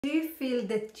Do you feel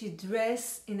that you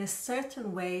dress in a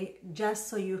certain way just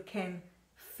so you can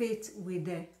fit with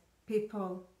the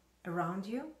people around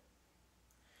you?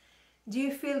 Do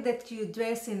you feel that you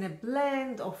dress in a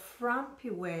bland or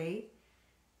frumpy way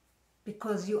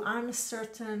because you are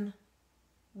uncertain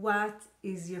what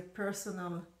is your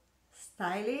personal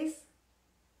style is?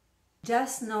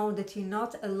 Just know that you're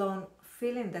not alone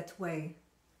feeling that way.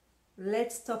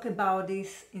 Let's talk about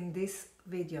this in this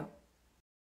video.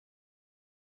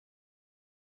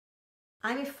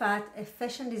 I'm Yifat, a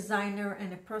fashion designer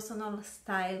and a personal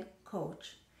style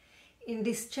coach. In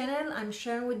this channel, I'm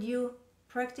sharing with you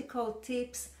practical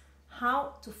tips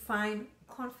how to find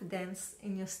confidence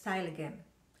in your style again.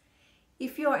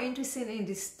 If you are interested in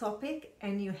this topic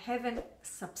and you haven't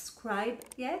subscribed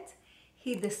yet,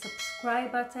 hit the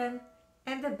subscribe button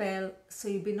and the bell so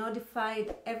you'll be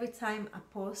notified every time I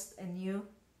post a new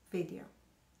video.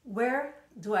 Where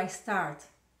do I start?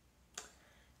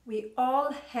 We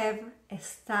all have a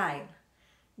style.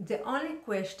 The only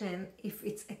question if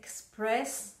it's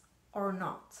expressed or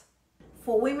not.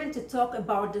 For women to talk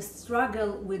about the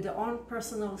struggle with their own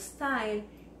personal style,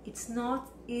 it's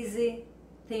not easy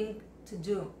thing to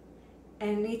do,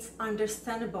 and it's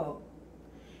understandable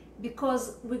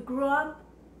because we grew up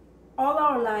all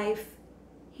our life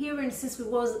hearing since we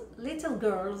was little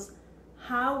girls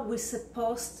how we're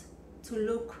supposed to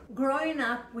look. Growing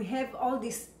up, we have all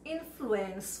this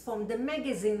influence from the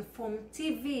magazine, from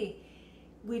TV,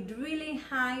 with really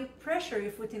high pressure,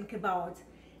 if we think about,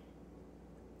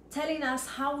 telling us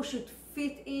how we should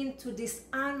fit into these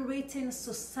unwritten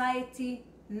society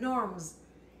norms.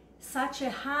 Such a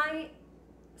high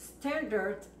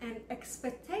standard and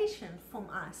expectation from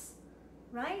us,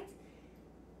 right?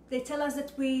 They tell us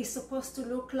that we're supposed to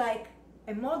look like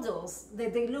models,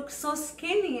 that they look so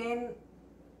skinny and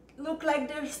look like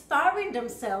they're starving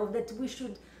themselves, that we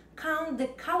should count the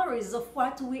calories of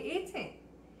what we're eating,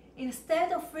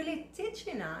 instead of really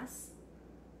teaching us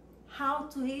how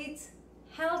to eat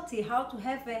healthy, how to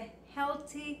have a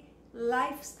healthy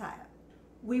lifestyle.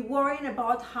 We worrying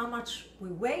about how much we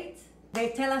weigh. They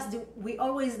tell us that we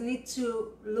always need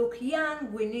to look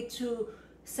young, we need to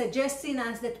suggesting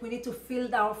us that we need to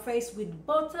fill our face with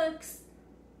Botox.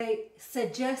 They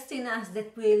suggesting us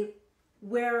that we'll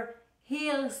wear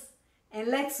heels, and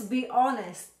let's be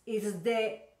honest, it's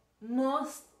the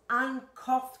most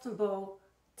uncomfortable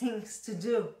things to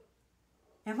do.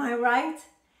 Am I right?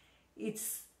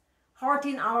 It's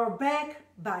hurting our back,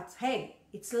 but hey,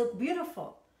 it's look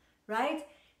beautiful, right?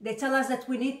 They tell us that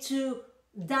we need to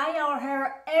dye our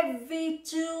hair every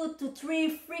 2 to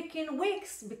 3 freaking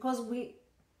weeks because we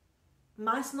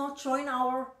must not show in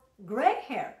our gray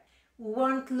hair. We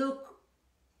want to look,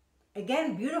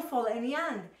 again, beautiful and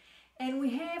young. And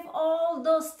we have all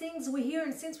those things we hear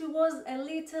and since we was a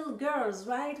little girls,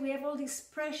 right? We have all this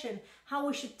pressure, how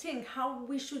we should think, how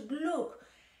we should look.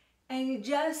 And it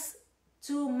just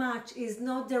too much is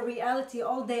not the reality.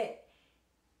 All the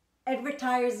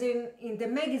advertising in the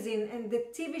magazine and the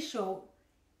TV show,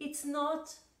 it's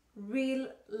not real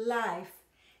life.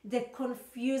 They're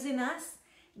confusing us.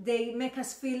 They make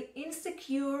us feel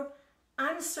insecure,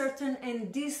 uncertain,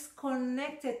 and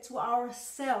disconnected to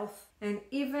ourselves, and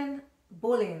even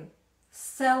bullying,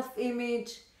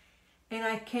 self-image, and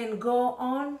I can go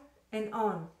on and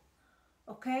on,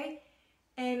 okay?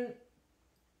 And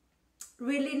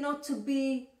really not to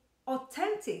be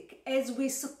authentic as we're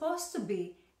supposed to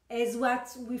be, as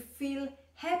what we feel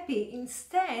happy.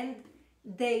 Instead,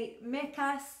 they make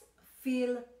us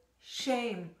feel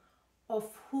shame of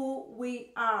who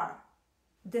we are.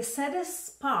 The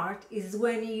saddest part is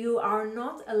when you are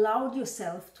not allowed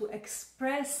yourself to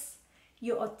express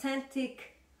your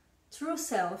authentic true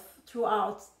self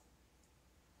throughout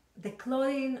the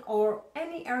clothing or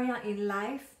any area in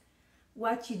life.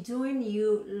 What you're doing,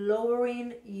 you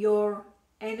lowering your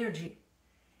energy,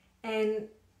 and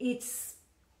it's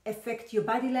affect your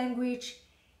body language,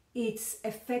 it's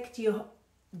affect you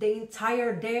the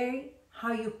entire day,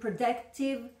 how you're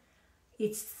productive,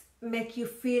 it's make you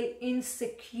feel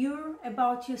insecure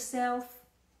about yourself.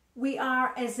 We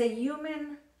are, as a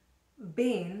human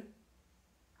being,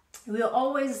 we are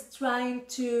always trying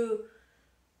to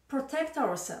protect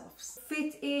ourselves,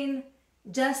 fit in,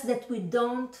 just that we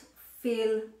don't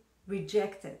feel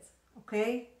rejected,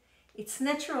 okay? It's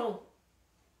natural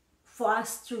for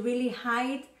us to really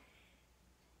hide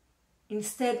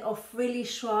instead of really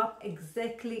show up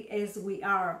exactly as we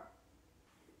are.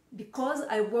 Because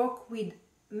I work with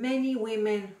many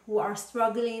women who are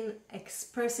struggling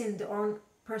expressing their own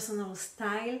personal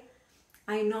style,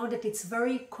 I know that it's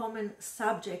very common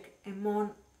subject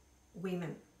among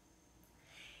women.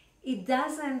 It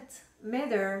doesn't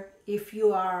matter if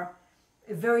you are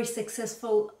a very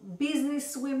successful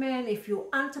businesswoman, if you're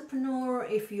entrepreneur,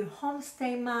 if you're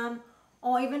homestay mom,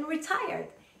 or even retired.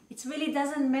 It really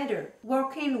doesn't matter.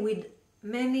 Working with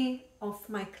many of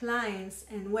my clients,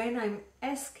 and when I'm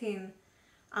asking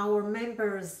our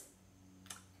members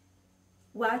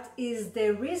what is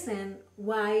the reason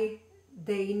why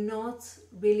they not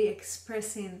really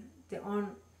expressing their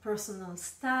own personal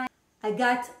style, I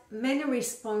got many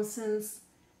responses,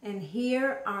 and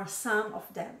here are some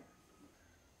of them.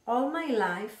 All my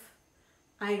life,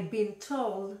 I've been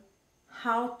told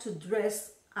how to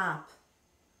dress up.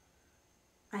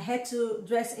 I had to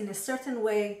dress in a certain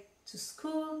way to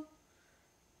school.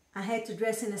 I had to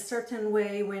dress in a certain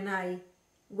way when I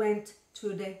went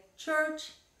to the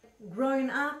church. Growing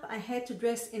up, I had to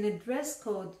dress in a dress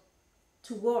code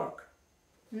to work.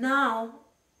 Now,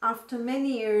 after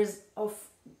many years of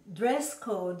dress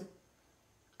code,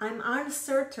 I'm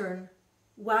uncertain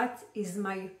what is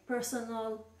my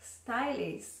personal style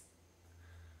is.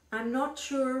 I'm not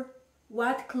sure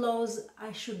what clothes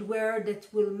I should wear that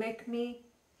will make me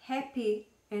happy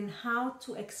and how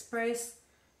to express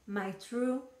my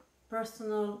true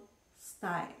personal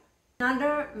style.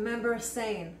 Another member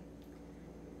saying,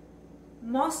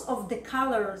 most of the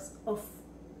colors of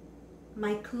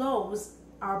my clothes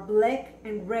are black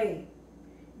and gray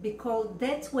because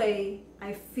that way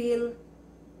I feel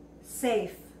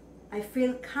safe. I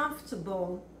feel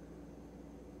comfortable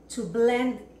to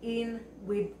blend in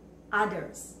with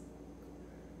others.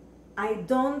 I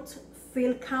don't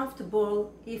feel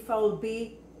comfortable if I'll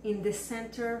be in the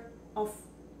center of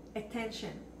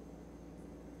attention.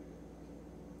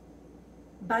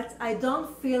 But I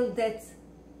don't feel that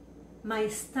my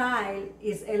style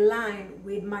is aligned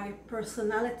with my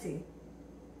personality.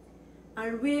 I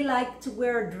really like to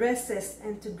wear dresses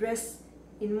and to dress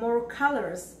in more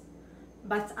colors,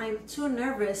 but I'm too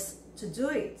nervous to do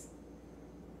it.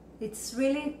 It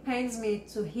really pains me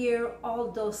to hear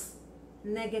all those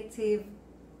negative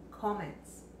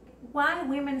comments. Why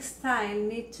women's style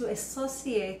need to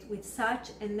associate with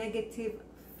such a negative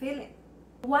feeling?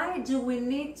 Why do we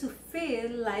need to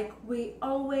feel like we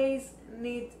always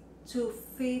need to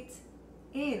fit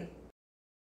in?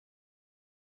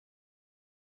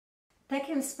 Take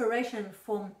inspiration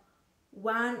from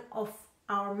one of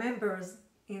our members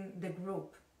in the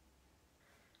group.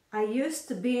 I used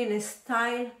to be in a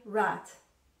style rut.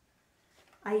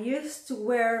 I used to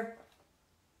wear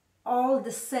all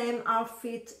the same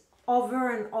outfit over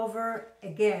and over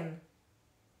again.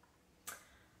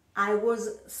 I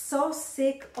was so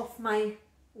sick of my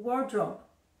wardrobe,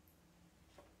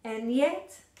 and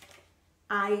yet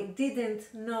I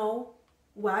didn't know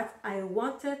what I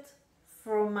wanted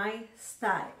from my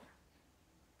style.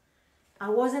 I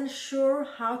wasn't sure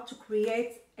how to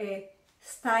create a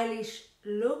stylish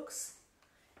looks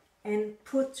and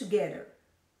put together.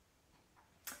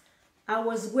 I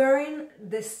was wearing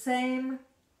the same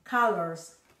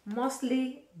colors,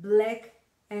 mostly black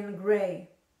and gray,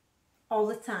 all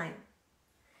the time,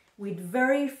 with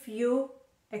very few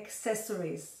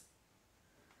accessories.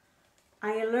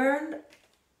 I learned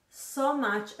so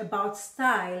much about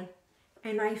style,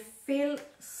 and I feel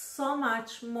so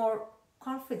much more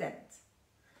confident.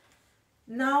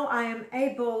 Now I am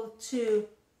able to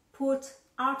put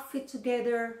outfit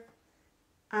together.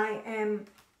 I am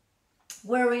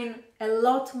wearing a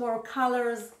lot more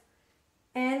colors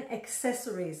and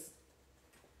accessories,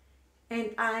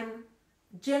 and I'm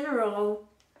general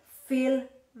feel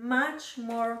much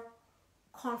more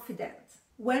confident.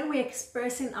 When we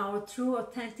expressing our true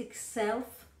authentic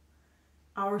self,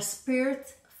 our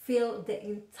spirit fill the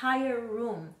entire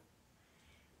room.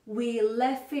 We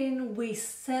laughing, we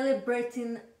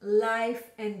celebrating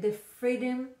life and the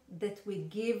freedom that we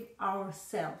give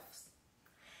ourselves.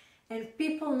 And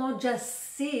people not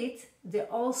just see it, they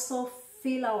also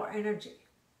feel our energy.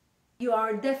 You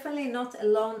are definitely not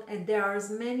alone, and there are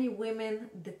many women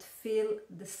that feel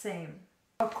the same.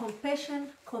 Our compassion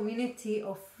community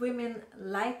of women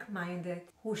like-minded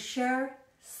who share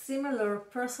similar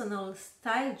personal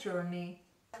style journey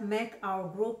make our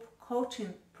group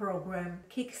coaching program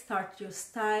Kickstart Your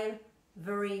Style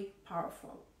very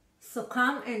powerful. So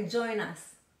come and join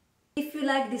us. If you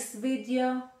like this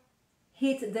video,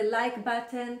 hit the like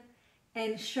button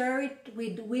and share it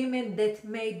with women that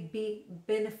may be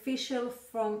beneficial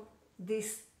from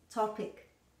this topic.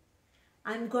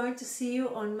 I'm going to see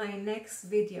you on my next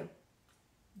video.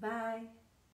 Bye.